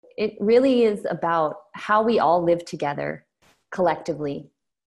it really is about how we all live together collectively,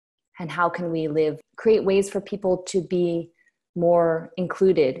 and how can we create ways for people to be more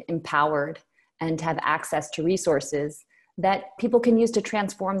included, empowered, and have access to resources that people can use to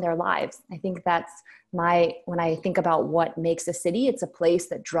transform their lives. I think that's when I think about what makes a city, it's a place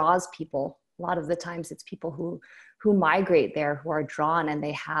that draws people. A lot of the times it's people who migrate there, who are drawn, and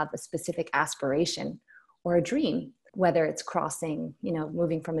they have a specific aspiration or a dream, whether it's crossing,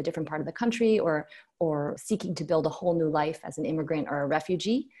 moving from a different part of the country or seeking to build a whole new life as an immigrant or a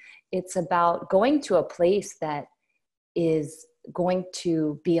refugee. It's about going to a place that is going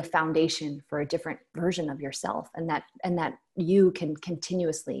to be a foundation for a different version of yourself, and that you can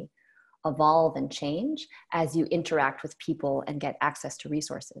continuously evolve and change as you interact with people and get access to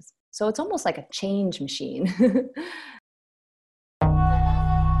resources. So it's almost like a change machine.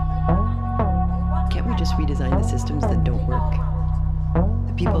 Can't we just redesign the systems that don't work?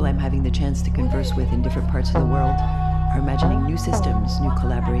 The people I'm having the chance to converse with in different parts of the world are imagining new systems, new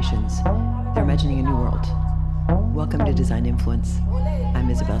collaborations. They're imagining a new world. Welcome to Design Influence. I'm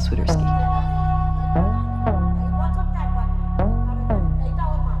Isabel Swiderski.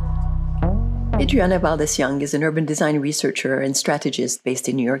 Adriana Valdez-Young is an urban design researcher and strategist based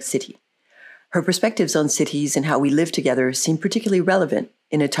in New York City. Her perspectives on cities and how we live together seem particularly relevant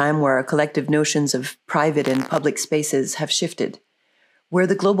in a time where our collective notions of private and public spaces have shifted, where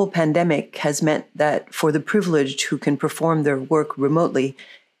the global pandemic has meant that for the privileged who can perform their work remotely,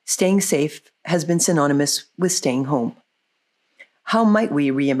 staying safe has been synonymous with staying home. How might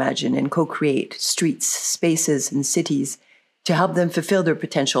we reimagine and co-create streets, spaces, and cities to help them fulfill their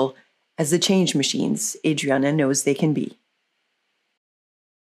potential as the change machines Adriana knows they can be?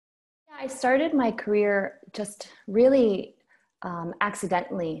 I started my career just really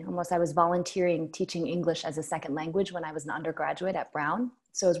accidentally. Almost, I was volunteering teaching English as a second language when I was an undergraduate at Brown.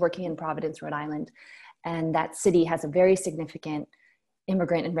 So I was working in Providence, Rhode Island. And that city has a very significant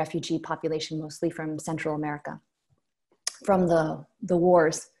immigrant and refugee population, mostly from Central America, from the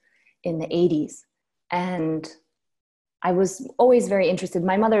wars in the 80s. And I was always very interested.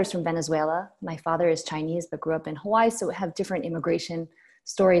 My mother is from Venezuela. My father is Chinese, but grew up in Hawaii. So we have different immigration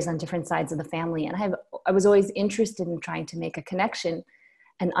stories on different sides of the family. And I was always interested in trying to make a connection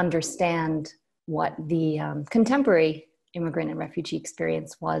and understand what the contemporary immigrant and refugee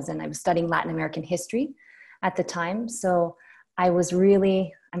experience was. And I was studying Latin American history at the time. So I was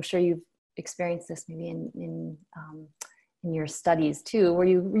really, I'm sure you've experienced this maybe in your studies too, where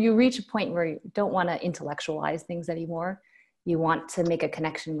you reach a point where you don't want to intellectualize things anymore. You want to make a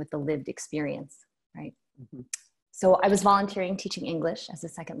connection with the lived experience, right? Mm-hmm. So I was volunteering teaching English as a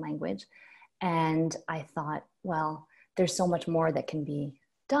second language. And I thought, well, there's so much more that can be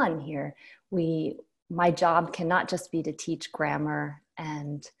done here. My job cannot just be to teach grammar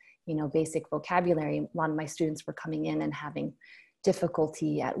and, basic vocabulary. A lot of my students were coming in and having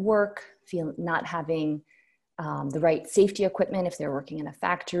difficulty at work, not having the right safety equipment if they're working in a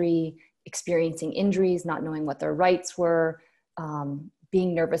factory, experiencing injuries, not knowing what their rights were,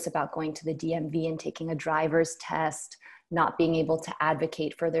 being nervous about going to the DMV and taking a driver's test, not being able to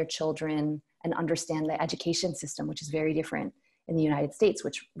advocate for their children and understand the education system, which is very different in the United States,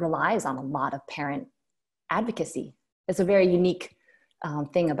 which relies on a lot of parent advocacy. It's a very unique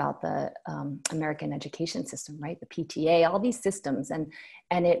thing about the American education system, right? The PTA, all these systems, and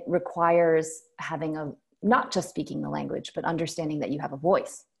it requires having not just speaking the language, but understanding that you have a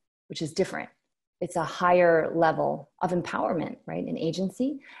voice, which is different. It's a higher level of empowerment, right, and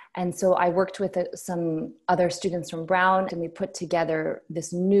agency. And so I worked with some other students from Brown, and we put together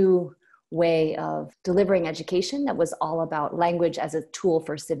this new way of delivering education that was all about language as a tool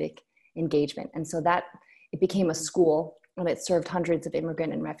for civic engagement. And so that it became a school, and it served hundreds of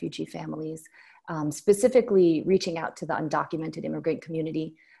immigrant and refugee families, specifically reaching out to the undocumented immigrant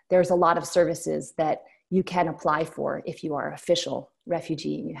community. There's a lot of services that you can apply for if you are official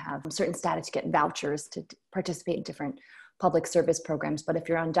refugee and you have certain status to get vouchers to participate in different public service programs. But if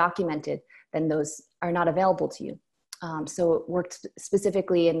you're undocumented, then those are not available to you. So it worked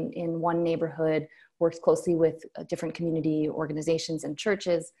specifically in one neighborhood, worked closely with different community organizations and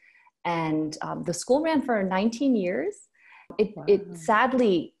churches. And the school ran for 19 years. It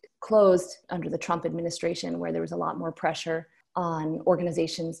sadly closed under the Trump administration, where there was a lot more pressure on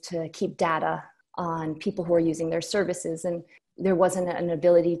organizations to keep data on people who are using their services. And there wasn't an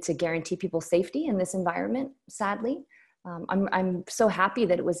ability to guarantee people's safety in this environment, sadly. I'm so happy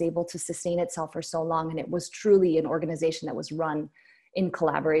that it was able to sustain itself for so long. And it was truly an organization that was run in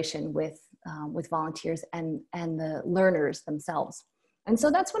collaboration with volunteers and the learners themselves. And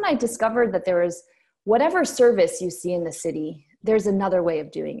so that's when I discovered that there was whatever service you see in the city, there's another way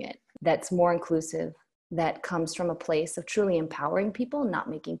of doing it that's more inclusive, that comes from a place of truly empowering people, not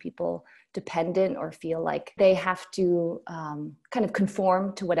making people dependent or feel like they have to kind of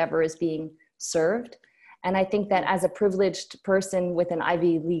conform to whatever is being served. And I think that as a privileged person with an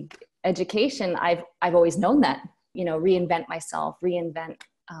Ivy League education, I've always known that, reinvent myself, reinvent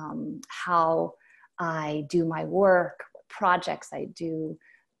how I do my work, what projects I do,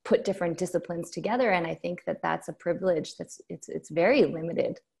 put different disciplines together. And I think that that's a privilege it's very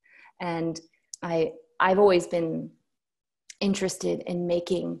limited. And I've always been interested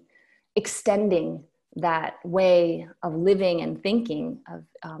in extending that way of living and thinking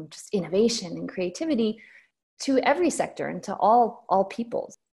of just innovation and creativity to every sector and to all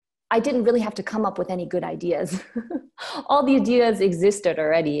peoples. I didn't really have to come up with any good ideas. All the ideas existed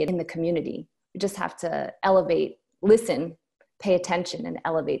already in the community. We just have to elevate, listen, pay attention, and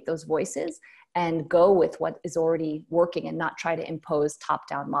elevate those voices and go with what is already working and not try to impose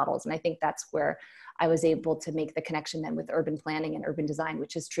top-down models. And I think that's where I was able to make the connection then with urban planning and urban design,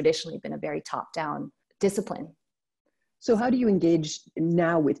 which has traditionally been a very top-down discipline. So how do you engage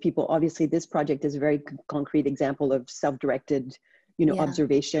now with people? Obviously, this project is a very concrete example of self-directed,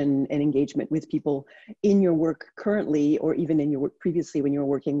 observation and engagement with people in your work currently, or even in your work previously when you were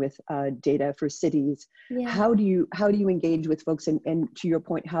working with data for cities. Yeah. How do you engage with folks? And to your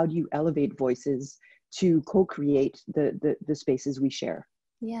point, how do you elevate voices to co-create the spaces we share?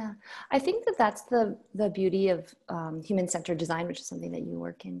 Yeah, I think that's the beauty of human-centered design, which is something that you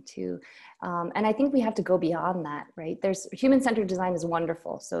work into. And I think we have to go beyond that, right? Human-centered design is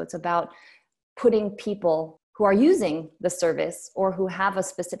wonderful. So it's about putting people who are using the service or who have a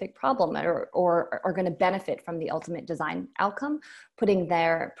specific problem or are going to benefit from the ultimate design outcome, putting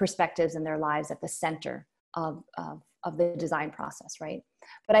their perspectives and their lives at the center of the design process, right?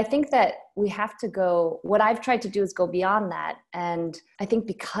 But I think that we have to go, what I've tried to do is go beyond that. And I think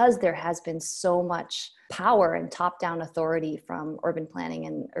because there has been so much power and top-down authority from urban planning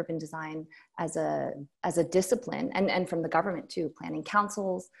and urban design as a discipline, and from the government too, planning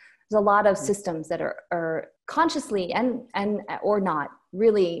councils, there's a lot of systems that are consciously and or not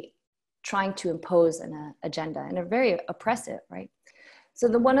really trying to impose an agenda and are very oppressive, right? So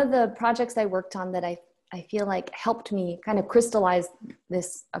one of the projects I worked on that I feel like helped me kind of crystallize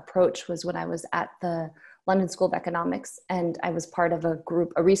this approach was when I was at the London School of Economics, and I was part of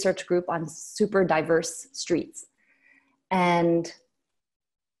a research group on super diverse streets. And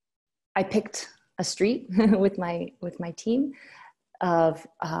I picked a street with my team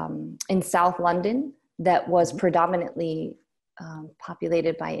in South London that was predominantly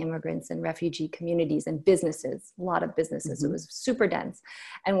populated by immigrants and refugee communities and businesses, a lot of businesses. Mm-hmm. It was super dense.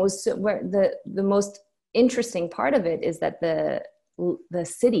 And where the most interesting part of it is that the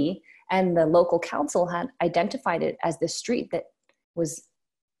city and the local council had identified it as the street that was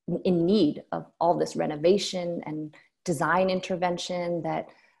in need of all this renovation and design intervention, that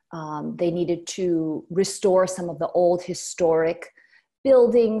they needed to restore some of the old historic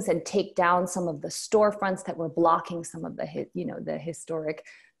buildings and take down some of the storefronts that were blocking some of the historic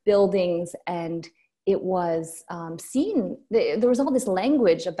buildings. And it was there was all this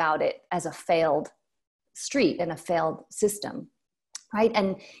language about it as a failed street and a failed system, right?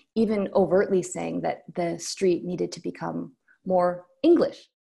 And even overtly saying that the street needed to become more English.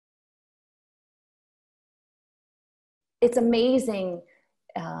 It's amazing,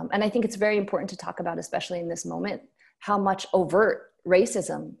 and I think it's very important to talk about, especially in this moment, how much overt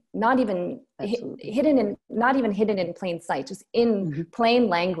racism, not even hidden in plain sight, just in plain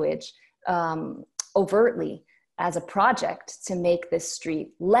language, overtly as a project to make this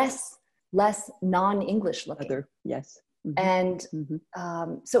street less non-English looking. Yes. Mm-hmm.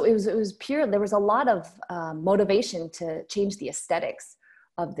 And so it was pure. There was a lot of motivation to change the aesthetics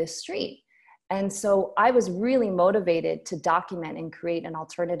of this street. And so I was really motivated to document and create an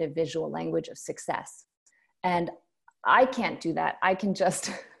alternative visual language of success. And I can't do that. I can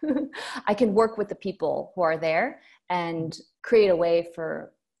just, I can work with the people who are there and create a way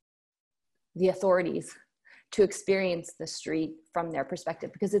for the authorities to experience the street from their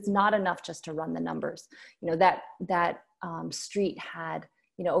perspective, because it's not enough just to run the numbers. That street had,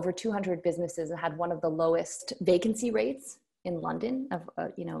 over 200 businesses and had one of the lowest vacancy rates in London of,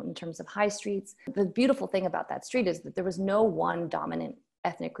 in terms of high streets. The beautiful thing about that street is that there was no one dominant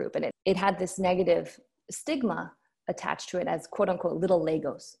ethnic group, and it had this negative stigma attached to it as quote unquote little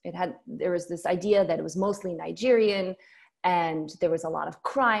Lagos. There was this idea that it was mostly Nigerian, and there was a lot of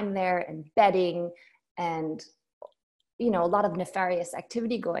crime there and betting and, a lot of nefarious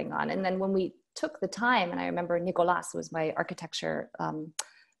activity going on. And then when we took the time, and I remember Nicolas was my architecture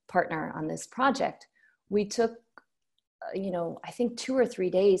partner on this project, we took I think 2 or 3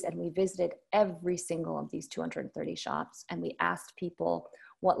 days, and we visited every single of these 230 shops, and we asked people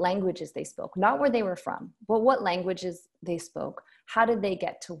what languages they spoke, not where they were from, but what languages they spoke. How did they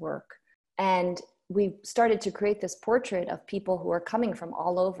get to work? And we started to create this portrait of people who are coming from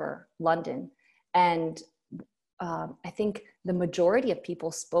all over London. And I think the majority of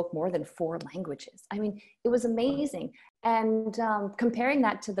people spoke more than 4 languages. I mean, it was amazing. And comparing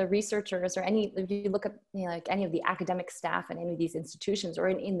that to the researchers or if you look at like any of the academic staff in any of these institutions or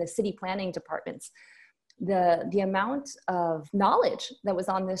in the city planning departments, the amount of knowledge that was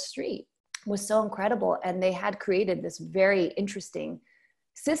on this street was so incredible. And they had created this very interesting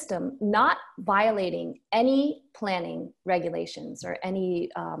system, not violating any planning regulations or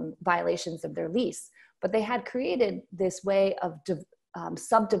any violations of their lease, but they had created this way of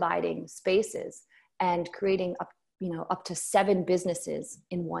subdividing spaces and creating up to 7 businesses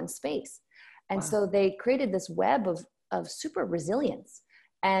in one space. And wow. So they created this web of super resilience.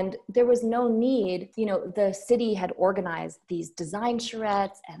 And there was no need, the city had organized these design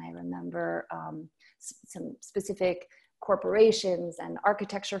charrettes, and I remember some specific corporations and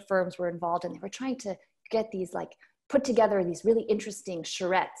architecture firms were involved, and they were trying to get these, put together these really interesting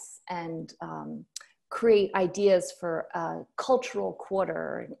charrettes and create ideas for a cultural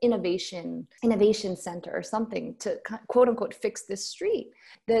quarter, an innovation center or something to quote unquote fix this street.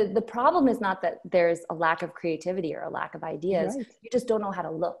 The problem is not that there's a lack of creativity or a lack of ideas. Right. You just don't know how to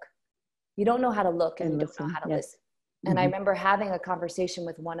look. You don't know how to look and you don't know how to listen. And I remember having a conversation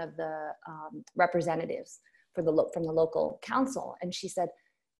with one of the representatives from the local council. And she said,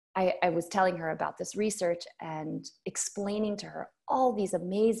 I was telling her about this research and explaining to her all these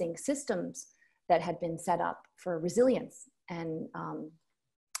amazing systems that had been set up for resilience and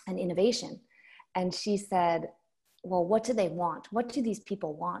innovation. And she said, well, what do they want? What do these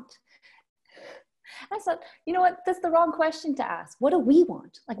people want? I said, you know what, that's the wrong question to ask. What do we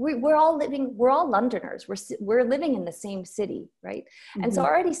want? We're all Londoners. We're living in the same city, right? Mm-hmm. And so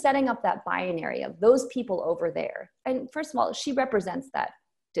already setting up that binary of those people over there. And first of all, she represents that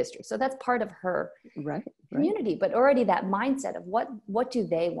district. So that's part of her community, but already that mindset of what do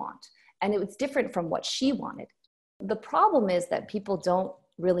they want? And it was different from what she wanted. The problem is that people don't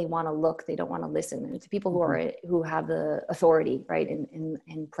really want to look. They don't want to listen. And it's people who have the authority, right,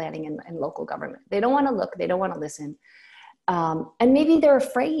 in planning and local government. They don't want to look. They don't want to listen. And maybe they're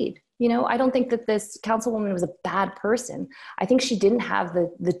afraid. I don't think that this councilwoman was a bad person. I think she didn't have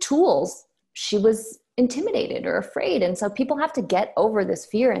the tools. She was intimidated or afraid. And so people have to get over this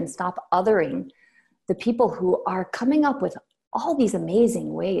fear and stop othering the people who are coming up with all these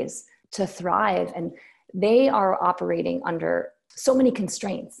amazing ways to thrive. And they are operating under so many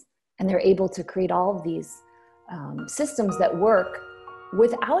constraints, and they're able to create all of these systems that work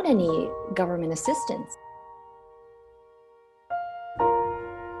without any government assistance.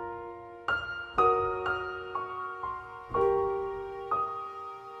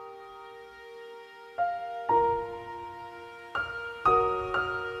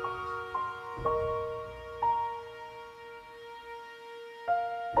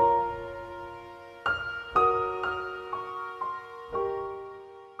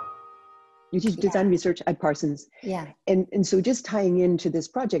 You teach design research at Parsons. Yeah. And so just tying into this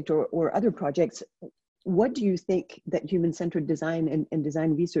project or other projects, what do you think that human-centered design and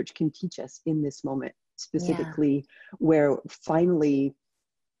design research can teach us in this moment, specifically where finally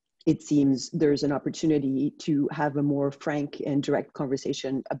it seems there's an opportunity to have a more frank and direct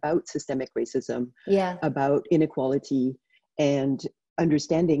conversation about systemic racism, about inequality, and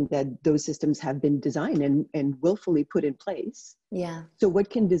understanding that those systems have been designed and willfully put in place. Yeah. So what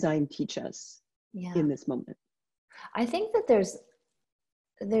can design teach us in this moment? I think that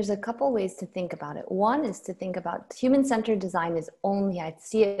there's a couple ways to think about it. One is to think about human-centered design is I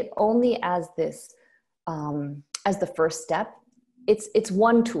see it only as this, as the first step. It's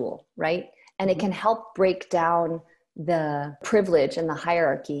one tool, right? And it can help break down the privilege and the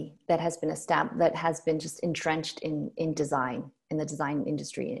hierarchy that has been established, that has been just entrenched in design, in the design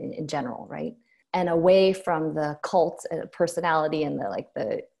industry in general, right? And away from the cult personality and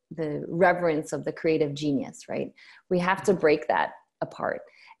the reverence of the creative genius, right? We have to break that apart.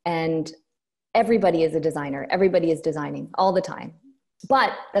 And everybody is a designer. Everybody is designing all the time,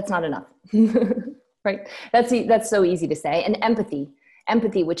 but that's not enough, right? That's so easy to say. And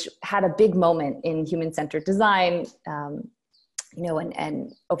empathy, which had a big moment in human-centered design,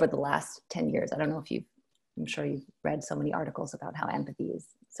 and over the last 10 years. I don't know if I'm sure you've read so many articles about how empathy is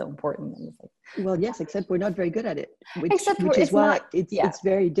so important. And well, yes, except we're not very good at it, which is why it's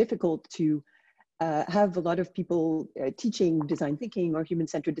very difficult to have a lot of people teaching design thinking or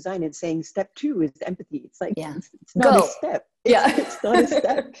human-centered design and saying step 2 is empathy. It's like, Yeah. it's not Go. a step. Yeah. It's not a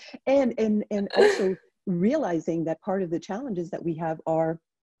step. And also realizing that part of the challenges that we have are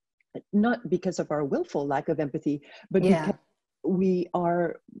not because of our willful lack of empathy, but Yeah. because we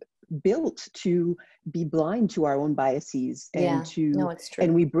are built to be blind to our own biases, and No, it's true.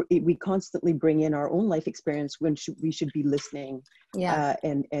 and we constantly bring in our own life experience when we should be listening, Yeah.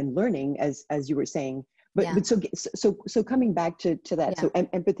 and learning, as you were saying. But Yeah. so coming back to that, Yeah. so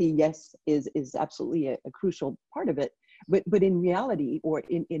empathy, yes, is absolutely a crucial part of it. But in reality, or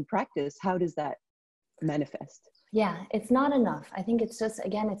in practice, how does that manifest? Yeah, it's not enough. I think it's just,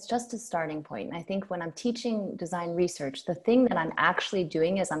 again, it's just a starting point. And I think when I'm teaching design research, the thing that I'm actually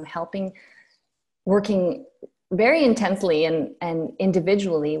doing is I'm working very intensely and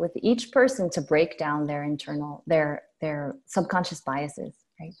individually with each person to break down their internal, their subconscious biases,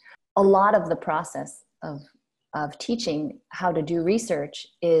 right? A lot of the process of teaching how to do research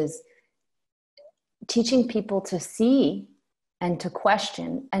is teaching people to see and to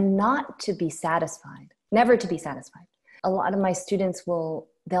question and not to be satisfied. Never to be satisfied. A lot of my students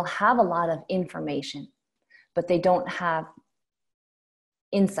they'll have a lot of information, but they don't have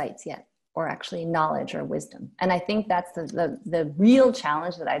insights yet, or actually knowledge or wisdom. And I think that's the real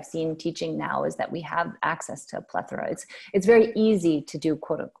challenge that I've seen teaching now, is that we have access to a plethora. It's very easy to do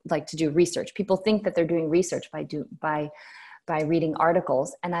to do research. People think that they're doing research by reading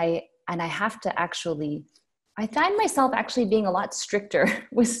articles, and I have to actually, I find myself actually being a lot stricter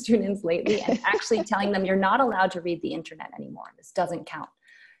with students lately, and actually telling them, you're not allowed to read the internet anymore. This doesn't count.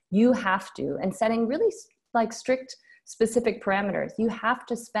 You have to, and setting really like strict, specific parameters. You have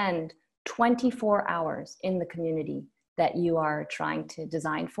to spend 24 hours in the community that you are trying to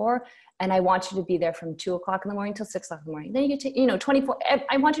design for. And I want you to be there from 2 o'clock in the morning till 6 o'clock in the morning. Then you get to, 24,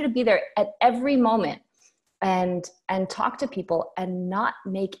 I want you to be there at every moment and talk to people and not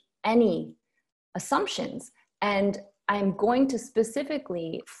make any assumptions. And I'm going to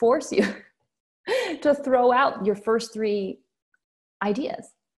specifically force you to throw out your first 3 ideas,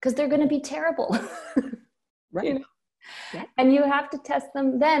 because they're going to be terrible. Right. Yeah. And you have to test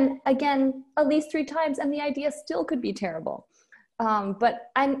them then again at least 3 times, and the idea still could be terrible. But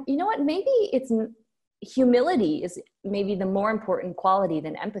you know what? Maybe humility is maybe the more important quality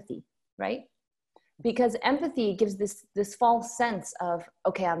than empathy, right? Because empathy gives this false sense of,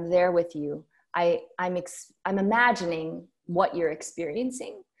 okay, I'm there with you. I'm imagining what you're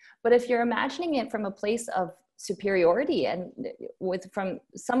experiencing. But if you're imagining it from a place of superiority and from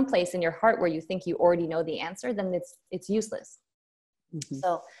some place in your heart where you think you already know the answer, then it's useless. Mm-hmm.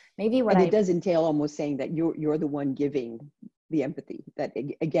 So maybe it does entail almost saying that you're the one giving the empathy, that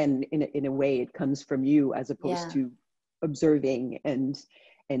again, in a way it comes from you, as opposed to observing and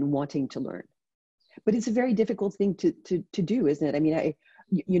wanting to learn. But it's a very difficult thing to do, isn't it? I mean,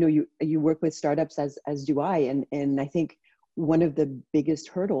 you work with startups, as do I, and I think one of the biggest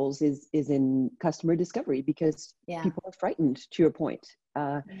hurdles is in customer discovery, because people are frightened, to your point,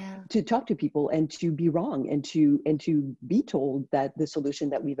 to talk to people and to be wrong, and to be told that the solution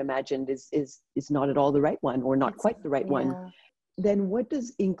that we've imagined is not at all the right one, or not quite the right one. Then what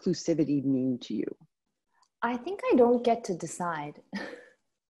does inclusivity mean to you? I think I don't get to decide.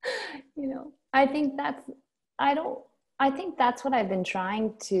 I think that's what I've been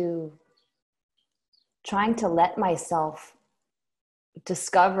trying to let myself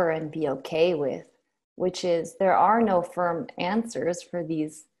discover and be okay with, which is there are no firm answers for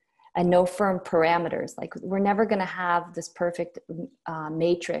these, and no firm parameters. Like, we're never going to have this perfect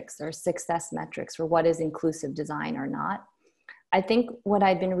matrix or success metrics for what is inclusive design or not. I think what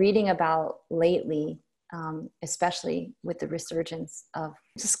I've been reading about lately, especially with the resurgence of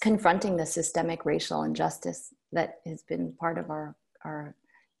just confronting the systemic racial injustice that has been part of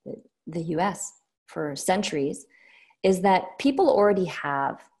the US for centuries, is that people already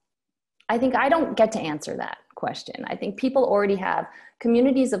have, I think I don't get to answer that question. I think people already have,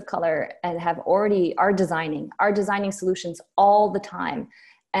 communities of color and are designing solutions all the time.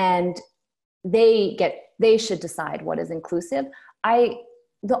 And they should decide what is inclusive.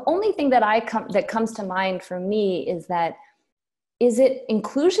 The only thing that comes to mind for me is it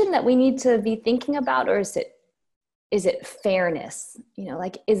inclusion that we need to be thinking about, or is it fairness?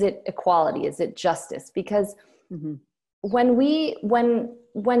 Is it equality? Is it justice? Because when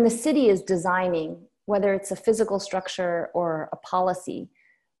the city is designing, whether it's a physical structure or a policy,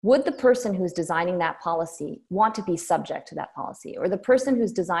 would the person who's designing that policy want to be subject to that policy? Or the person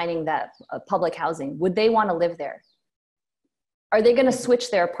who's designing that public housing, would they want to live there? Are they going to switch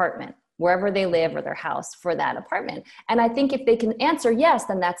their apartment, wherever they live, or their house, for that apartment? And I think if they can answer yes,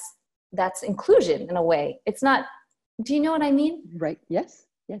 then that's inclusion in a way. It's not, do you know what I mean? Right. Yes.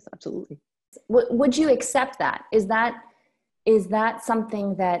 Yes, absolutely. Would you accept that? Is that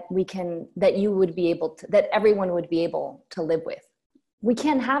something that that you would be able to, that everyone would be able to live with? We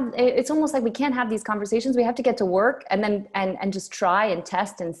can't have, it's almost like we can't have these conversations. We have to get to work and then, and just try and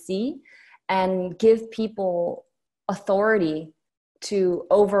test and see and give people authority to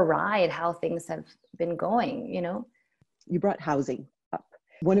override how things have been going, you know? You brought housing up.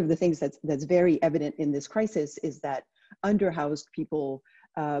 One of the things that's very evident in this crisis is that underhoused people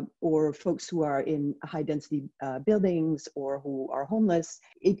or folks who are in high density buildings or who are homeless,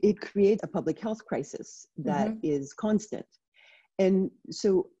 it creates a public health crisis that is constant. And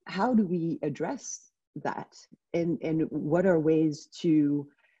so how do we address that? And what are ways to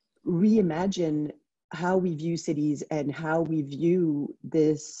reimagine how we view cities and how we view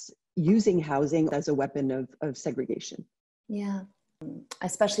this using housing as a weapon of segregation? Yeah,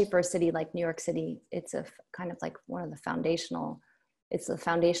 especially for a city like New York City, it's a kind of like one of the foundational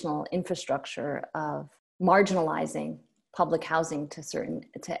infrastructure of marginalizing public housing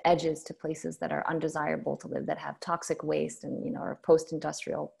to edges, to places that are undesirable to live, that have toxic waste and, you know, are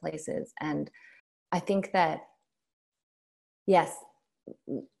post-industrial places. And I think that, yes,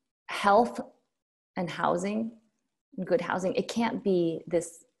 health and housing, and good housing, it can't be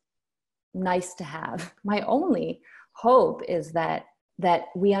this nice to have. My only hope is that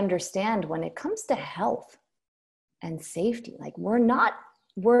we understand when it comes to health and safety, like we're not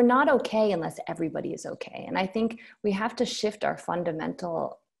okay unless everybody is okay. And I think we have to shift our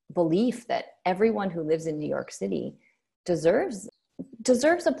fundamental belief that everyone who lives in New York City deserves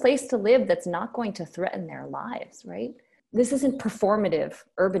a place to live that's not going to threaten their lives, right? This isn't performative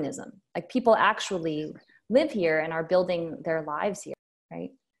urbanism. Like people actually live here and are building their lives here,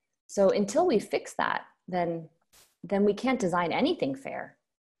 right? So until we fix that, then we can't design anything fair.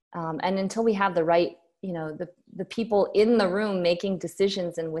 And until we have the right, you know, the people in the room making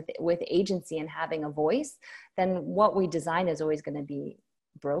decisions and with agency and having a voice, then what we design is always going to be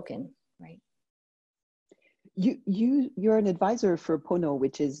broken, right? You're an advisor for Pono,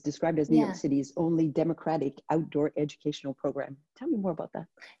 which is described as New York City's only democratic outdoor educational program. Tell me more about that.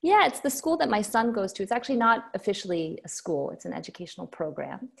 Yeah, it's the school that my son goes to. It's actually not officially a school. It's an educational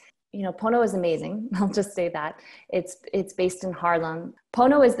program. You know, Pono is amazing. I'll just say that. It's based in Harlem.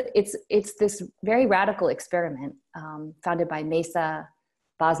 Pono it's this very radical experiment founded by Mesa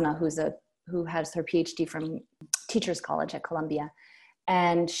Basma, who has her PhD from Teachers College at Columbia.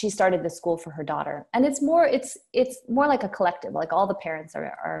 And she started the school for her daughter. And it's more like a collective, like all the parents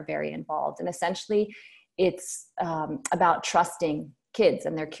are very involved. And essentially it's about trusting kids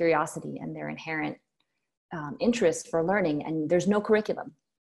and their curiosity and their inherent interest for learning. And there's no curriculum.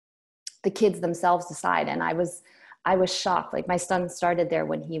 The kids themselves decide. And I was shocked. Like my son started there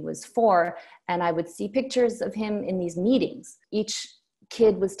when he was 4, and I would see pictures of him in these meetings. Each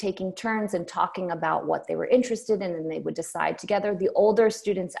kid was taking turns and talking about what they were interested in, and they would decide together. The older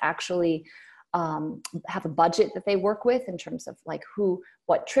students actually have a budget that they work with in terms of like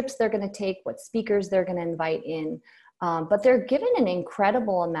what trips they're going to take, what speakers they're going to invite in. But they're given an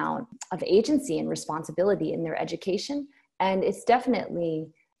incredible amount of agency and responsibility in their education. And it's definitely,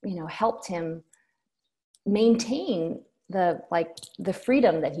 you know, helped him maintain the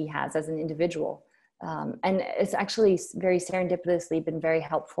freedom that he has as an individual. And it's actually very serendipitously been very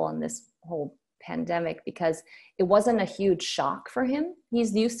helpful in this whole pandemic because it wasn't a huge shock for him.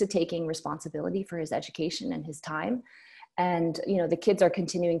 He's used to taking responsibility for his education and his time. And, you know, the kids are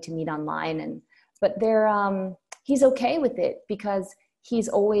continuing to meet online, but he's okay with it because he's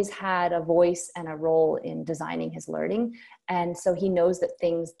always had a voice and a role in designing his learning. And so he knows that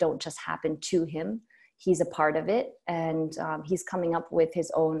things don't just happen to him. He's a part of it, and he's coming up with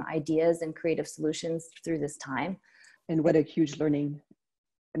his own ideas and creative solutions through this time. And what a huge learning.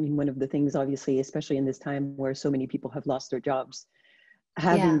 I mean, one of the things, obviously, especially in this time where so many people have lost their jobs,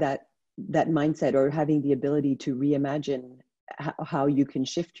 having that mindset or having the ability to reimagine how you can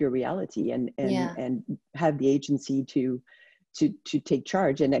shift your reality and have the agency to take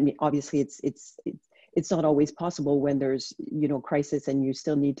charge. And I mean, obviously, it's not always possible when there's, you know, crisis and you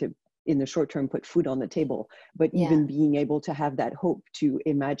still need to, in the short term, put food on the table, but even being able to have that hope to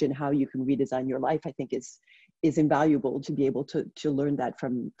imagine how you can redesign your life, I think is invaluable to be able to learn that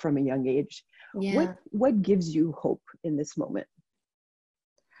from a young age. What gives you hope in this moment?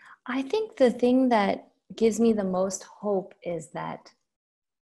 I think the thing that gives me the most hope is that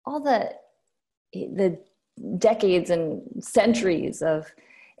all the decades and centuries of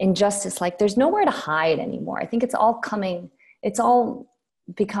injustice, like there's nowhere to hide anymore. I think it's all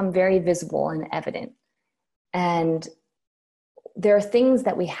become very visible and evident. And there are things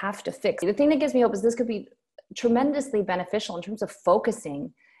that we have to fix. The thing that gives me hope is this could be tremendously beneficial in terms of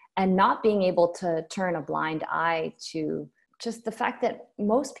focusing and not being able to turn a blind eye to just the fact that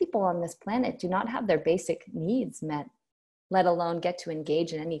most people on this planet do not have their basic needs met, let alone get to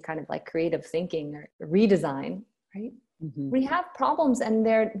engage in any kind of like creative thinking or redesign, right? Mm-hmm. We have problems, and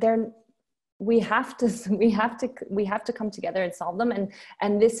we have to come together and solve them. And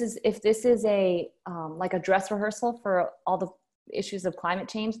if this is a like a dress rehearsal for all the issues of climate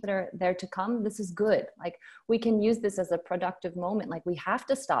change that are there to come, this is good. Like, we can use this as a productive moment. Like, we have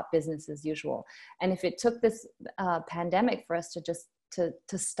to stop business as usual. And if it took this pandemic for us to just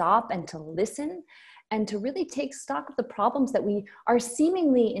to stop and to listen and to really take stock of the problems that we are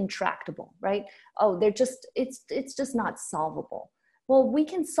seemingly intractable, right? Oh, it's just not solvable. Well, we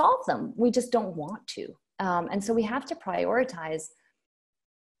can solve them. We just don't want to. And so we have to prioritize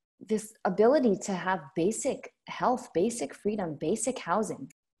this ability to have basic health, basic freedom, basic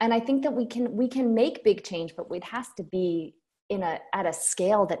housing. And I think that we can make big change, but it has to be at a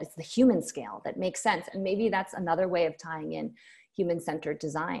scale that is the human scale that makes sense. And maybe that's another way of tying in human-centered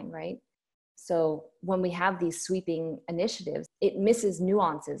design, right? So when we have these sweeping initiatives, it misses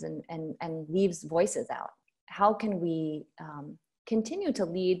nuances and leaves voices out. How can we continue to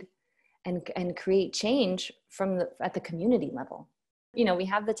lead and create change at the community level? You know, we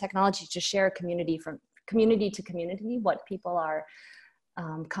have the technology to share community from community to community, what people are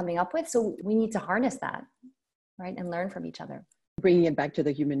coming up with. So we need to harness that, right? And learn from each other. Bringing it back to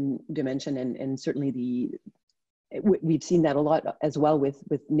the human dimension, and certainly we've seen that a lot as well with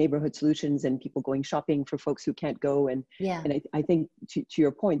neighborhood solutions and people going shopping for folks who can't go. And I think to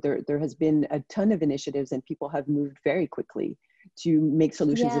your point, there has been a ton of initiatives, and people have moved very quickly to make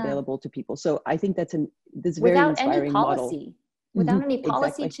solutions available to people. So I think that's very inspiring model. Without any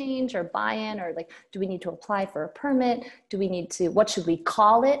policy change or buy-in, or like, do we need to apply for a permit? What should we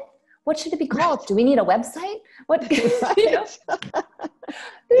call it? What should it be called? Right. Do we need a website? What, right. You know?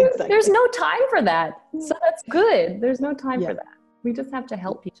 There's no time for that. So that's good. There's no time for that. We just have to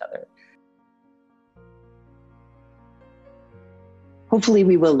help each other. Hopefully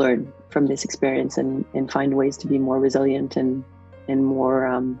we will learn from this experience and find ways to be more resilient and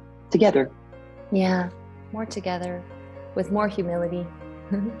more together. Yeah, more together. With more humility.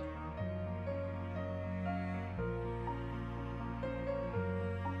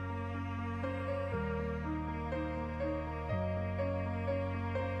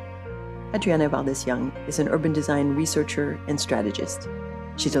 Adriana Valdez-Young is an urban design researcher and strategist.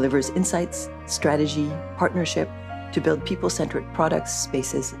 She delivers insights, strategy, partnership to build people-centered products,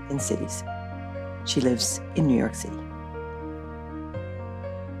 spaces, and cities. She lives in New York City.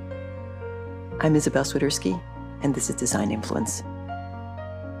 I'm Isabel Swiderski, and this is Design Influence.